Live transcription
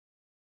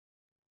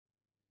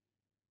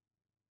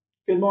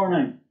Good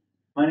morning.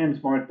 My name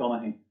is Mark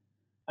Donaghy.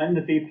 I'm the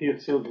VP of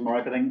Sales and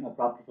Marketing at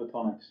Raptor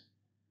Photonics.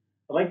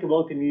 I'd like to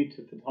welcome you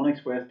to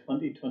Photonics West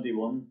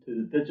 2021 to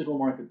the digital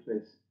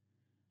marketplace.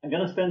 I'm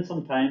going to spend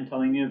some time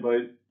telling you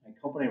about my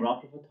company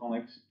Raptor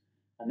Photonics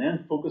and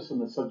then focus on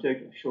the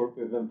subject of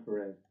shortwave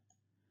infrared.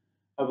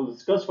 I will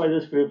discuss why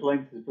this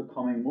wavelength is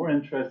becoming more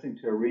interesting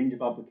to a range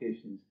of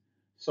applications,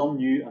 some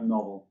new and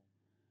novel.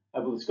 I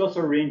will discuss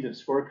our range of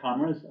SWIR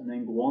cameras and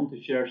then go on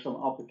to share some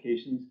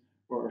applications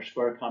where our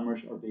SWIR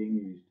cameras are being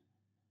used.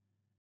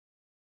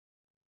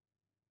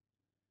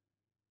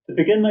 To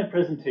begin my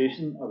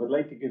presentation, I would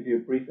like to give you a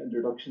brief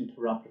introduction to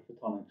Raptor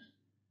Photonics.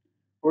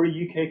 We're a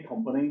UK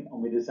company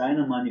and we design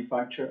and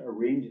manufacture a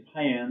range of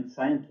high-end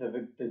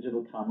scientific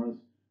digital cameras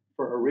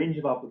for a range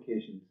of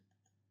applications.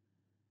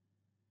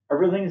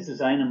 Everything is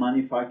designed and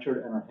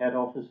manufactured in our head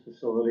office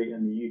facility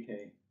in the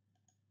UK.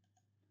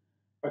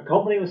 Our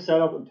company was set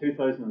up in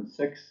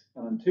 2006,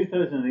 and in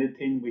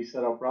 2018 we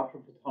set up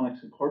Raptor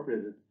Photonics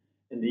Incorporated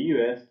in the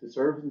US to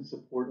serve and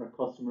support our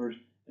customers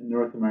in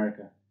North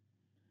America.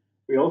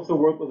 We also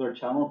work with our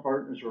channel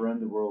partners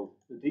around the world,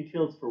 the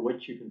details for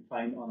which you can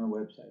find on our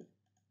website.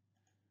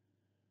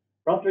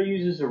 Raptor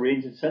uses a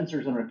range of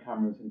sensors in our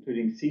cameras,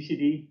 including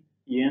CCD,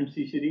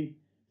 EM-CCD,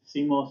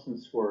 CMOS, and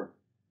SWIR.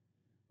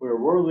 We are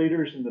world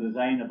leaders in the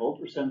design of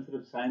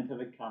ultra-sensitive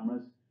scientific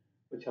cameras,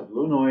 which have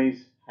low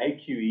noise, high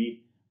QE,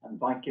 and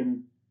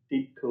vacuum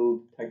deep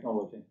cooled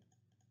technology.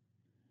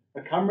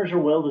 Our cameras are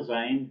well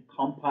designed,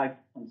 compact,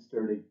 and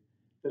sturdy,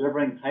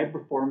 delivering high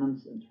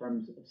performance in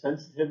terms of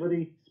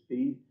sensitivity,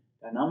 speed,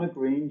 dynamic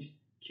range,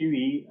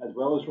 QE, as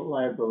well as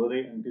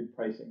reliability and good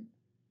pricing.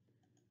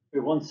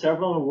 We've won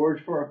several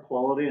awards for our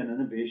quality and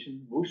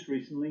innovation, most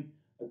recently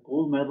a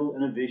Gold Medal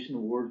Innovation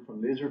Award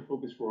from Laser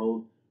Focus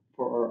World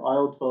for our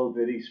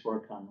IL-1280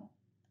 SWIR camera.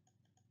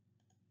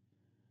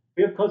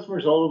 We have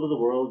customers all over the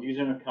world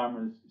using our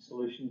cameras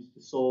solutions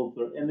to solve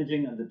their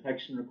imaging and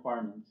detection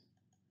requirements.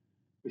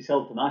 We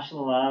sell to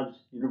national labs,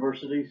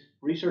 universities,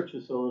 research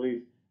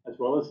facilities, as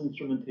well as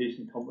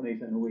instrumentation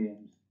companies and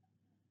OEMs.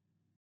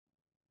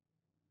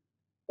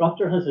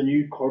 Raptor has a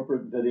new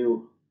corporate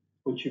video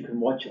which you can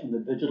watch on the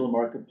digital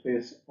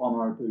marketplace on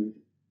our booth.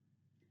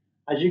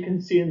 As you can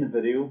see in the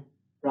video,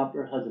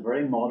 Raptor has a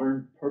very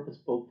modern,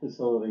 purpose-built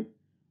facility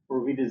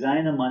where we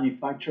design and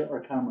manufacture our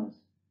cameras.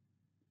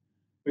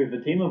 We have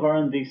a team of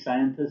R&D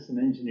scientists and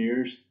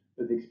engineers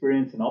with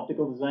experience in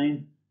optical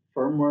design,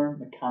 firmware,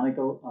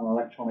 mechanical, and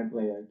electronic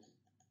layouts.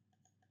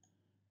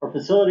 Our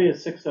facility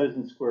is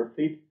 6,000 square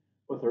feet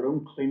with our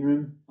own clean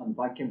room and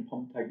vacuum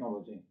pump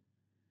technology.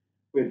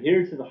 We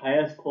adhere to the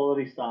highest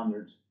quality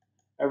standards.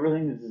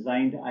 Everything is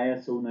designed to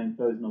ISO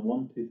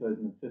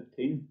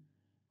 9001-2015,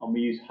 and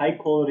we use high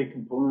quality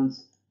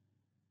components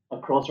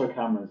across our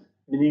cameras,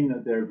 meaning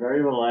that they're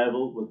very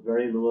reliable with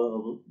very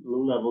low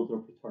levels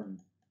of return.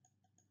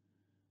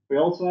 We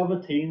also have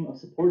a team of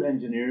support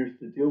engineers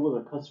to deal with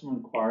our customer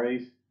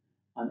inquiries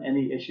and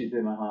any issues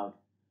they may have,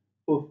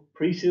 both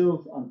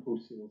pre-sales and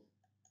post-sales.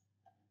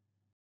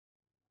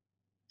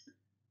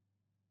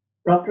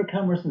 Raptor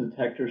cameras and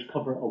detectors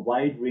cover a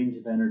wide range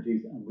of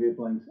energies and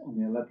wavelengths on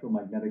the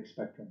electromagnetic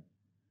spectrum,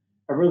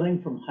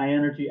 everything from high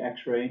energy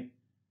X-ray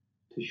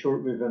to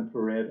shortwave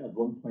infrared at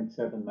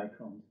 1.7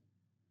 microns.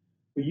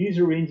 We use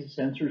a range of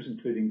sensors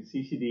including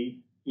CCD,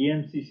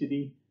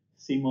 EM-CCD,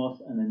 CMOS,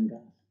 and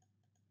InGaAs.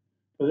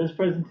 For this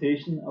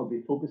presentation, I'll be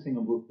focusing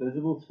on both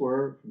visible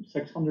SWIR from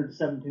 600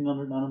 to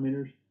 1700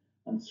 nanometers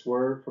and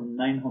SWIR from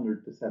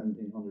 900 to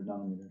 1700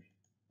 nanometers.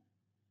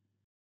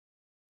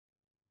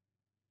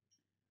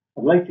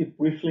 I'd like to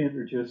briefly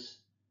introduce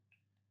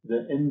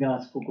the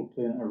InGaAs-Focal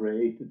Plane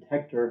Array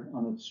detector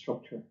and its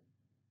structure.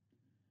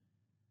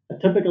 A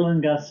typical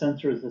InGaAs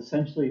sensor is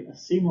essentially a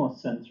CMOS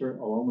sensor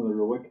along with a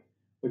ROIC,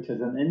 which has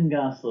an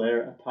InGaAs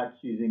layer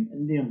attached using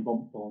indium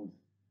bump bonds,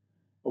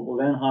 but will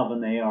then have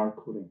an AR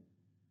coating.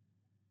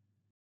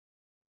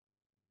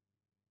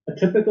 A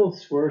typical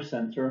SWIR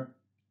sensor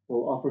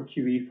will offer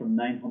QE from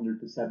 900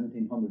 to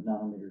 1700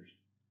 nanometers.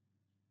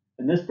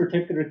 In this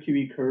particular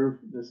QE curve,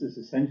 this is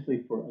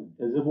essentially for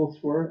a visible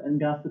SWIR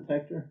InGaAs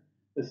detector.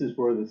 This is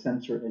where the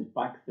sensor is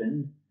back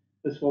thinned.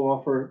 This will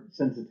offer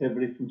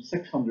sensitivity from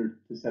 600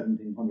 to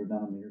 1700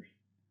 nanometers.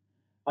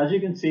 As you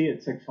can see,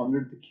 at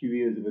 600, the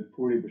QE is about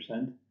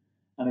 40%,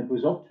 and it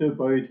goes up to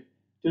about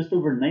just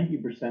over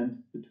 90%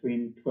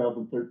 between 12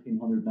 and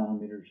 1300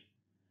 nanometers.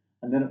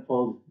 And then it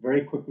falls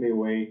very quickly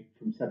away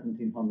from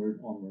 1700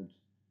 onwards.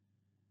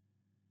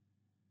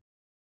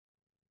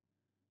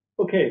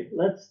 Okay,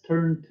 let's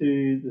turn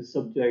to the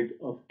subject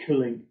of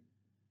cooling.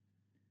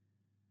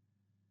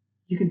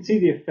 You can see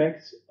the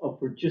effects of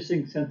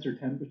reducing sensor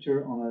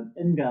temperature on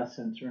an InGaAs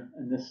sensor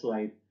in this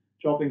slide,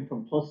 dropping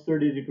from plus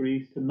 30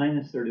 degrees to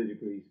minus 30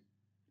 degrees.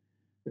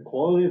 The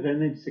quality of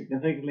image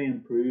significantly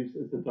improves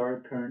as the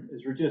direct current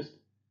is reduced.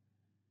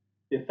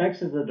 The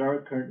effects of the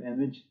direct current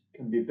image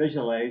can be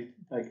visualized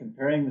by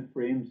comparing the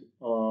frames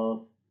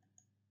of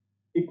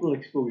equal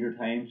exposure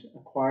times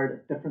acquired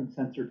at different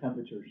sensor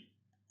temperatures.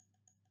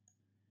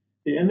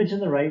 The image on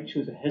the right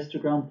shows a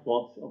histogram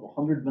plot of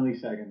 100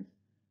 milliseconds,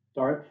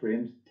 dark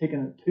frames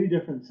taken at two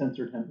different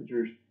sensor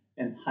temperatures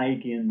in high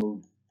gain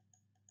mode.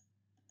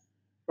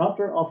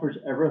 Raptor offers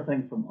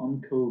everything from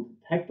uncooled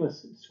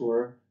techless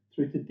SWIR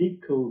through to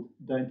deep cooled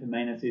down to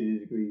 -80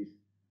 degrees.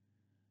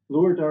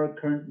 Lower direct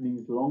current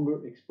means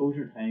longer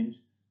exposure times,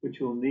 which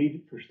you'll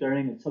need for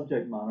staring at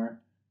subject matter,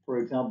 for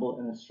example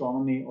in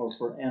astronomy or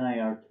for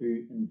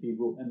NIR2 in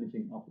vivo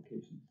imaging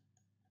applications.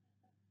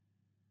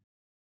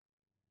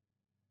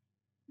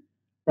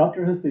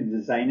 Raptor has been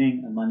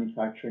designing and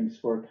manufacturing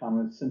SWIR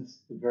cameras since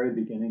the very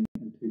beginning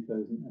in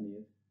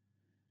 2008.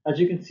 As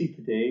you can see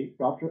today,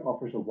 Raptor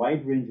offers a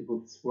wide range of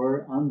both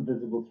SWIR and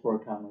visible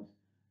SWIR cameras,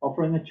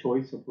 offering a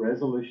choice of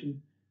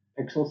resolution,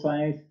 pixel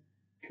size,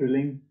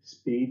 cooling,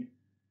 speed,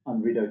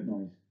 and readout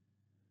noise.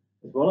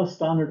 As well as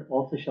standard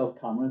off-the-shelf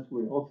cameras,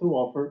 we also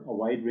offer a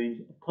wide range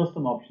of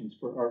custom options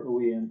for our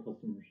OEM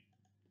customers.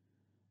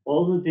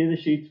 All of the data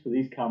sheets for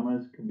these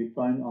cameras can be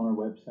found on our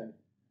website.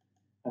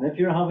 And if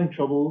you're having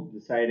trouble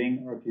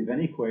deciding or if you have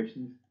any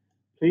questions,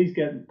 please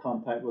get in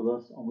contact with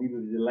us and we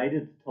will be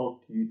delighted to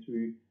talk to you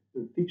through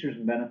the features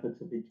and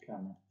benefits of each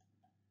camera.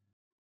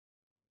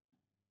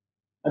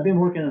 I've been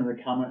working in the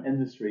camera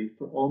industry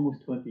for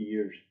almost 20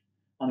 years,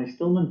 and I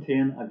still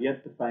maintain I've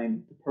yet to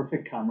find the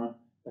perfect camera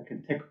that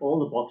can tick all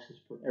the boxes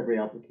for every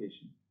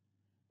application.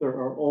 There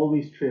are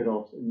always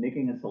trade-offs in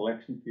making a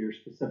selection for your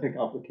specific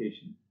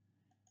application.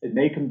 It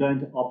may come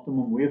down to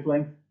optimum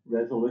wavelength,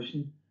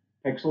 resolution,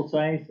 pixel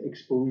size,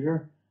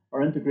 exposure,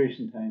 or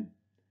integration time,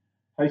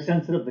 how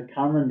sensitive the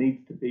camera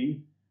needs to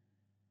be,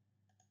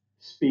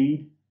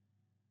 speed,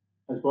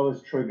 as well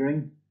as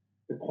triggering,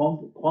 the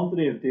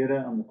quantity of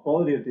data and the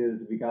quality of data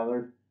to be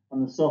gathered,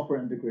 and the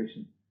software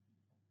integration.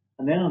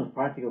 And then on the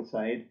practical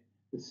side,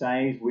 the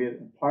size, weight,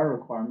 and power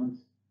requirements,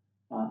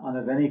 and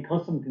if any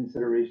custom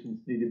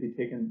considerations need to be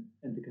taken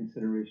into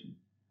consideration.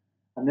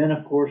 And then,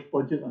 of course,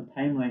 budget and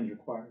timelines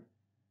required.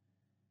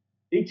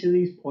 Each of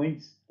these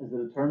points is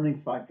a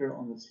determining factor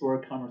on the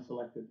SWIR camera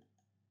selected.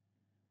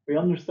 We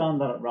understand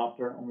that at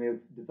Raptor, and we have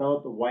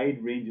developed a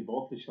wide range of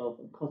off-the-shelf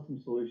and custom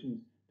solutions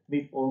to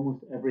meet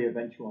almost every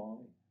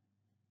eventuality.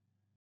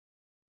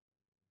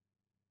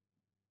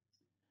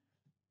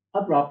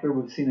 At Raptor,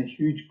 we've seen a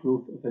huge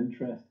growth of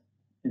interest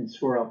in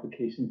SWIR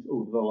applications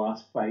over the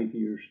last 5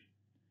 years.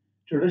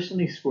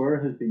 Traditionally,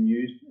 SWIR has been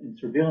used in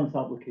surveillance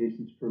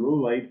applications for low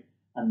light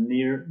and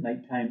near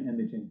nighttime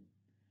imaging,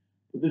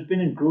 but there's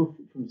been a growth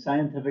from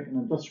scientific and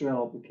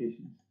industrial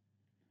applications.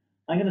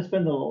 I'm going to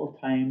spend a lot of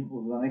time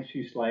over the next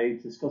few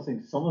slides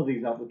discussing some of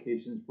these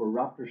applications where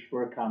Raptor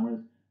SWIR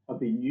cameras have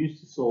been used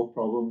to solve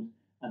problems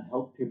and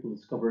help people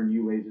discover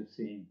new ways of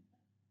seeing.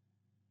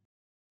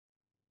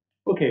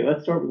 Okay,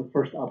 let's start with the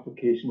first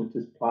application, which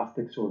is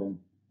plastic sorting.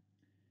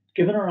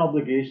 Given our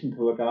obligation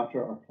to look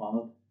after our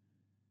planet,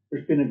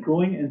 there's been a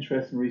growing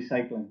interest in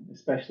recycling,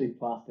 especially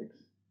plastics.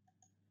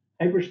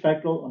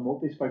 Hyperspectral and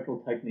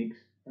multispectral techniques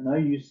are now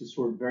used to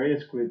sort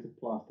various grades of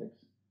plastics.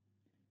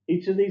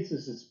 Each of these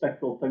is a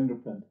spectral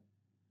fingerprint.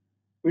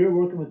 We are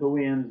working with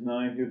OEMs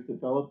now who have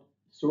developed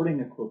sorting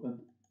equipment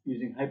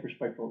using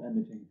hyperspectral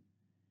imaging.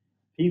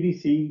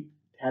 PVC,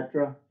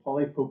 tetra,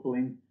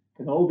 polypropylene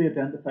can all be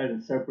identified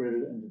and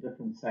separated into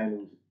different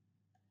silos.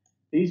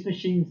 These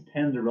machines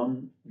tend to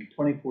run in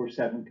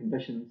 24/7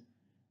 conditions,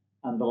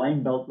 and the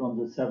line belt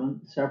runs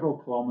at several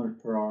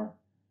kilometers per hour,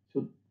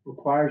 so it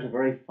requires a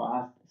very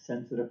fast,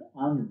 sensitive,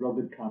 and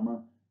rugged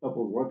camera that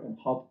will work in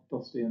hot,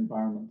 dusty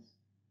environments.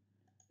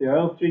 The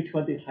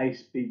IL320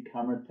 high-speed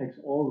camera ticks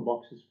all the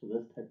boxes for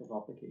this type of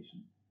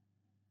application.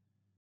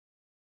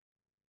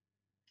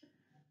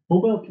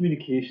 Mobile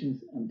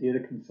communications and data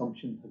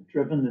consumption have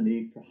driven the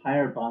need for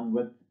higher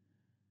bandwidth,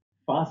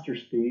 faster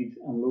speeds,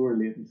 and lower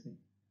latency.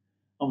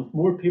 And with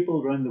more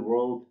people around the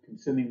world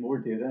consuming more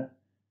data,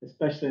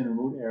 especially in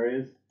remote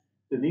areas,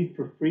 the need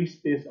for free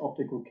space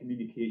optical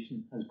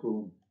communication has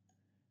grown.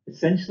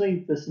 Essentially,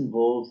 this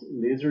involves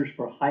lasers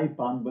for high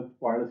bandwidth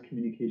wireless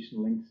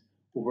communication links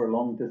over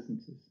long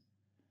distances.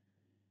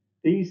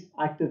 These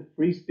active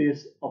free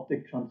space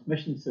optic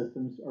transmission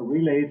systems are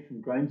relayed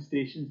from ground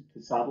stations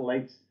to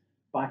satellites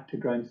back to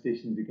ground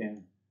stations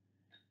again.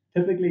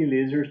 Typically,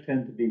 lasers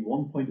tend to be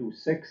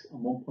 1.06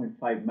 and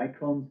 1.5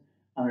 microns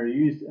and are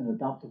used in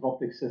adaptive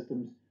optic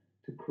systems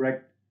to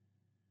correct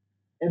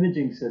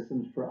imaging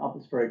systems for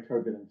atmospheric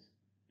turbulence.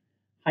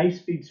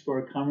 High-speed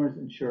SWIR cameras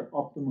ensure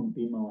optimum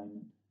beam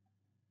alignment.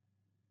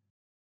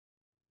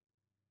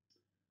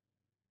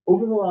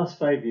 Over the last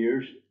 5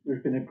 years,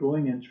 there's been a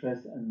growing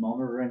interest in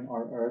monitoring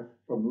our Earth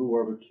from low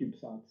orbit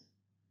CubeSats.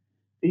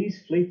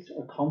 These fleets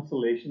or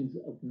constellations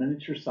of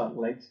miniature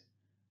satellites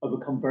have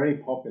become very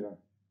popular,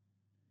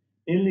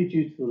 mainly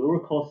due to the lower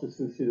costs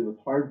associated with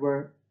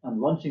hardware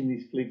and launching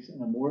these fleets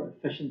in a more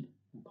efficient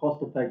and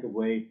cost-effective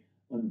way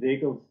on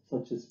vehicles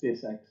such as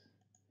SpaceX.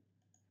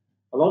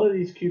 A lot of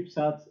these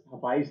CubeSats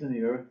have eyes on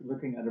the Earth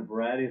looking at a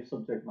variety of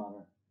subject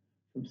matter,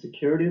 from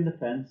security and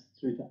defense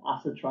through to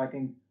asset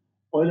tracking,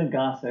 oil and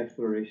gas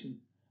exploration,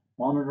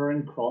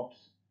 monitoring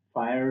crops,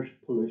 fires,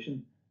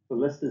 pollution. The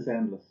list is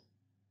endless.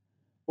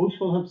 Most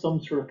will have some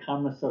sort of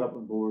camera set up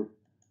on board.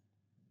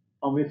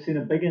 and we've seen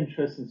a big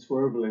interest in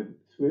SWIR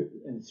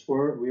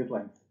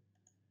wavelength.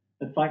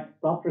 In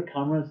fact, Raptor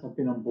cameras have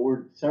been on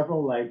board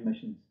several live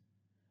missions.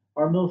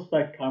 Our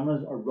mil-spec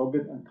cameras are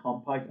rugged and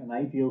compact and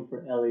ideal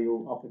for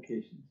LEO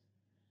applications.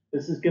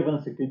 This has given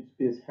us a good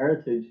space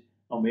heritage,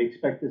 and we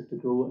expect this to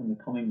grow in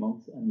the coming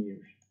months and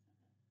years.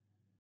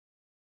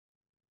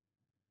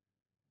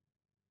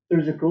 There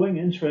is a growing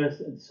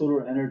interest in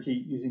solar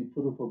energy using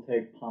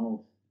photovoltaic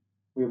panels.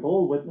 We have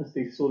all witnessed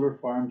these solar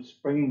farms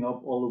springing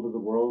up all over the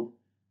world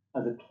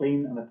as a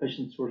clean and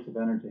efficient source of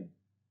energy.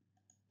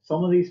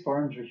 Some of these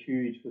farms are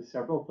huge, with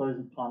several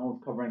thousand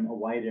panels covering a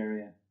wide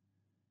area.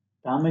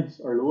 Damaged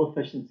or low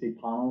efficiency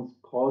panels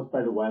caused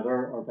by the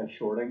weather or by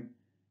shorting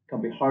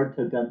can be hard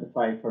to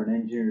identify for an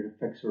engineer to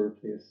fix or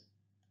replace.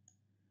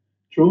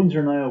 Drones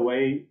are now a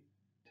way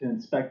to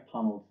inspect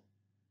panels.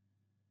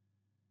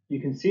 You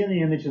can see in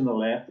the image on the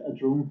left a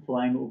drone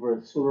flying over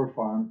a solar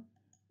farm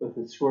with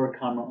a SWIR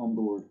camera on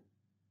board.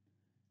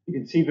 You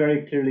can see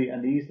very clearly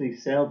and easily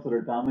cells that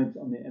are damaged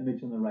on the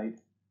image on the right.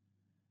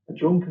 A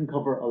drone can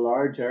cover a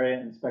large area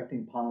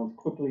inspecting panels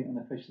quickly and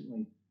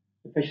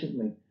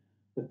efficiently,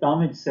 with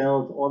damaged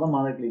cells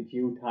automatically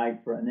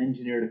geotagged for an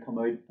engineer to come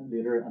out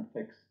later and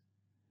fix.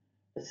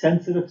 A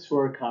sensitive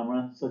SWIR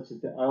camera, such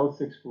as the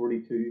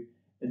IL642,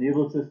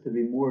 enables this to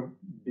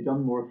be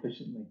done more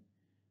efficiently.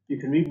 You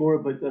can read more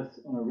about this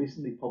on a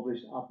recently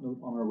published app note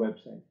on our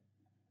website.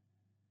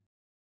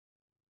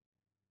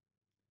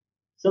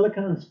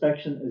 Silicon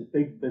inspection is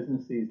big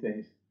business these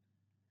days.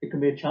 It can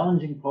be a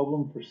challenging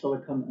problem for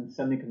silicon and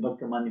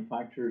semiconductor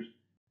manufacturers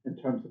in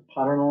terms of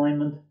pattern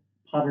alignment,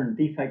 pattern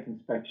defect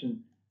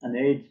inspection, and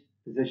edge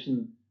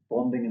position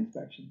bonding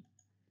inspection.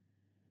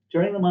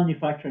 During the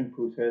manufacturing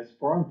process,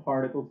 foreign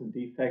particles and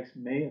defects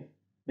may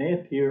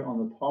appear on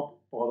the top,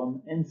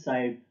 bottom,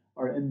 inside,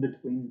 or in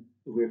between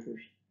the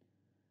wafers.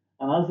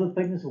 And as the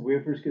thickness of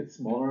wafers gets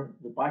smaller,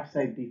 the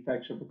backside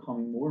defects are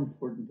becoming more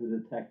important to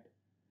detect.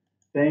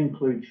 They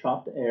include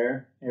trapped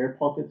air, air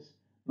pockets,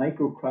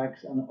 micro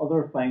cracks, and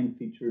other fine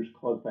features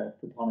caused by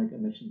photonic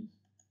emissions.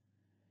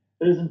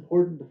 It is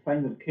important to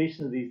find the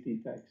location of these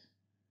defects.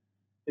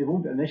 They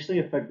won't initially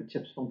affect the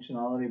chip's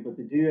functionality, but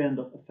they do end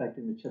up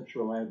affecting the chip's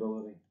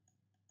reliability.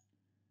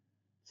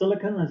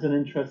 Silicon has an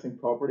interesting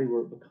property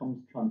where it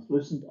becomes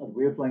translucent at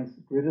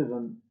wavelengths greater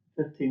than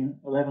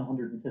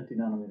 1150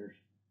 nanometers.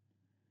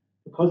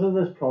 Because of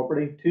this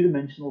property,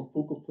 two-dimensional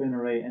focal plane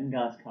array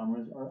InGaAs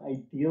cameras are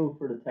ideal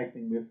for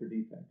detecting wafer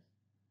defects.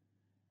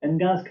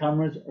 InGaAs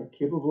cameras are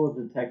capable of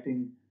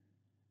detecting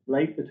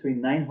light between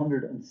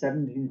 900 and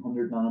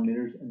 1700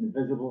 nanometers in the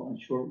visible and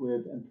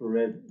shortwave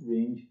infrared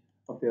range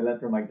of the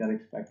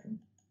electromagnetic spectrum.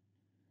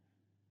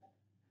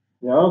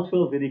 The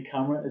IL1280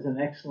 camera is an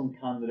excellent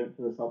candidate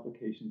for this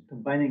application,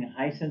 combining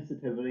high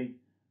sensitivity,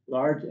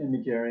 large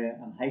image area,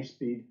 and high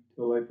speed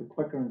to allow for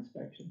quicker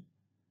inspection.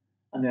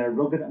 And they are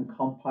rugged and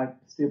compact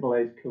with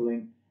stabilized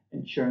cooling,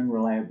 ensuring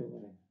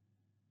reliability.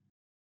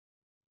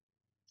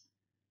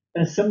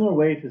 In a similar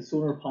way to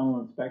solar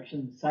panel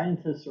inspection,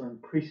 scientists are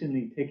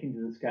increasingly taking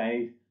to the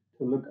skies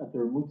to look at the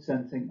remote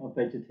sensing of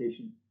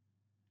vegetation.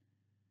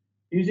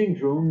 Using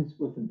drones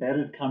with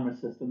embedded camera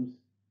systems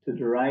to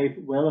derive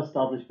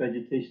well-established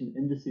vegetation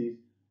indices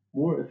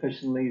more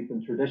efficiently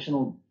than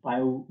traditional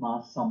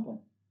biomass sampling.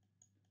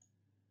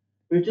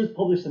 We've just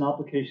published an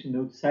application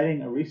note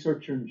citing a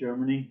researcher in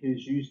Germany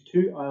who's used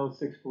two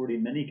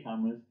IL640 mini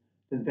cameras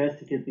to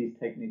investigate these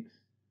techniques.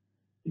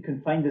 You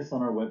can find this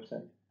on our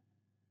website.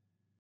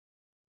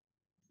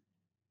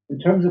 In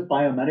terms of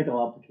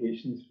biomedical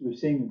applications, we're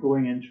seeing a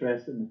growing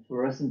interest in the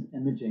fluorescent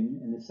imaging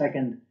in the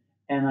second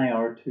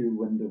NIR2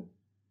 window.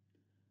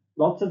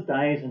 Lots of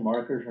dyes and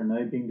markers are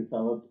now being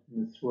developed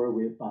in the SWIR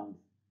waveband.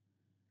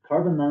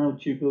 Carbon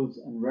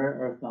nanotubules and rare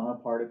earth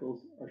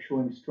nanoparticles are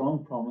showing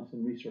strong promise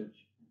in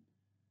research.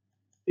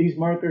 These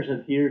markers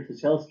adhere to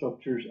cell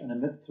structures and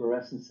emit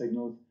fluorescent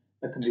signals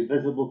that can be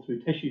visible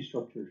through tissue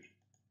structures.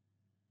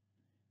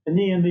 In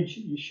the image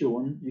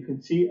shown, you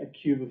can see a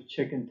cube of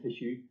chicken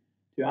tissue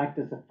to act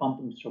as a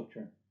phantom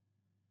structure.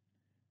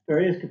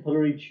 Various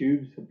capillary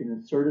tubes have been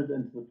inserted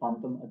into the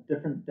phantom at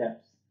different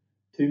depths,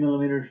 2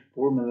 mm,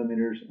 4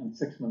 mm, and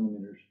 6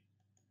 mm.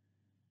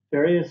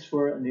 Various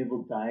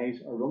SWIR-enabled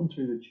dyes are run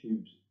through the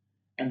tubes,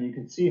 and you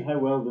can see how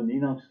well the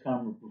Ninox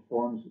camera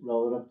performs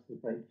relative to the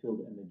bright field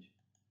image.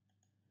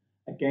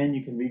 Again,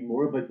 you can read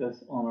more about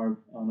this on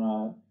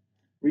a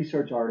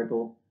research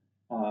article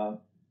on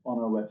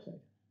our website.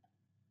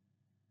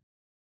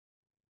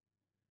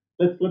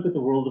 Let's look at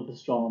the world of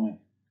astronomy.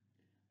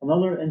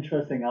 Another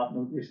interesting app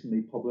note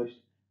recently published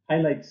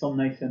highlights some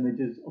nice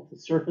images of the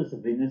surface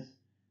of Venus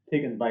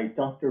taken by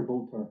Dr.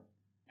 Bolter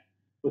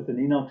with the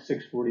Ninox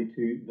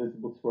 642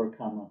 visible SWIR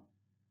camera.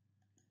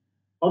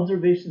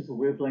 Observations of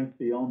wavelength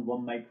beyond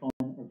 1 micron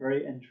are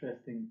very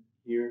interesting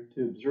here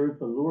to observe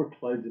the lower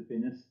clouds of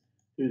Venus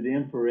through the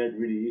infrared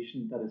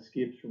radiation that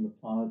escapes from the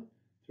planet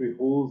through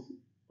holes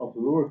of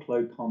lower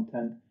cloud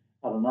content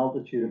at an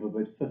altitude of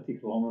about 50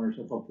 kilometers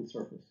above the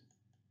surface.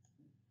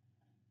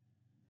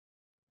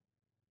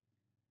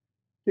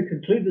 To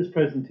conclude this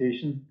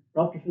presentation,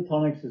 Raptor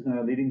Photonics is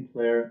now a leading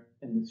player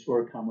in the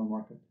SWIR camera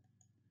market.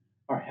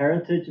 Our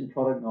heritage and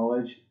product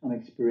knowledge and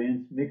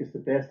experience make us the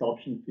best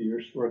option for your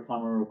SWIR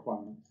camera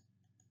requirements.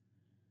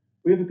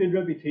 We have a good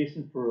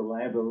reputation for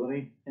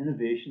reliability,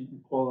 innovation,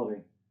 and quality.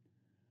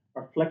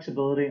 Our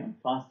flexibility and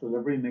fast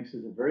delivery makes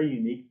us a very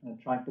unique and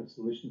attractive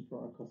solution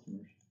for our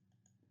customers.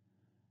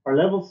 Our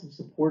levels of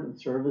support and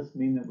service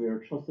mean that we are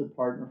a trusted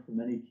partner for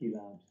many key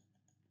labs.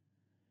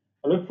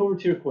 I look forward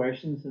to your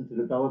questions and to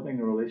developing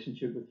a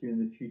relationship with you in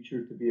the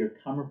future to be your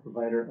camera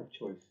provider of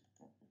choice.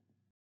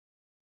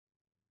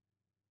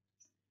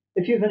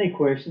 If you have any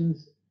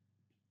questions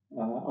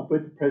about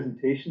the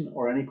presentation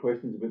or any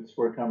questions about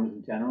SWIR cameras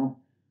in general,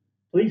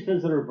 please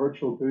visit our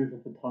virtual booth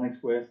at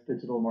Photonics West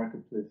Digital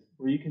Marketplace,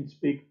 where you can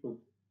speak with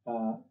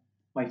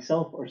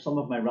myself or some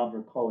of my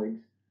Raptor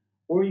colleagues,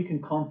 or you can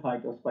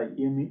contact us by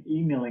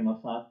emailing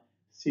us at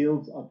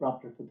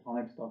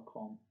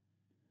sales@raptorphotonics.com.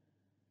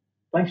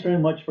 Thanks very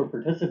much for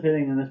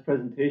participating in this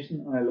presentation,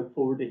 and I look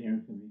forward to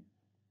hearing from you.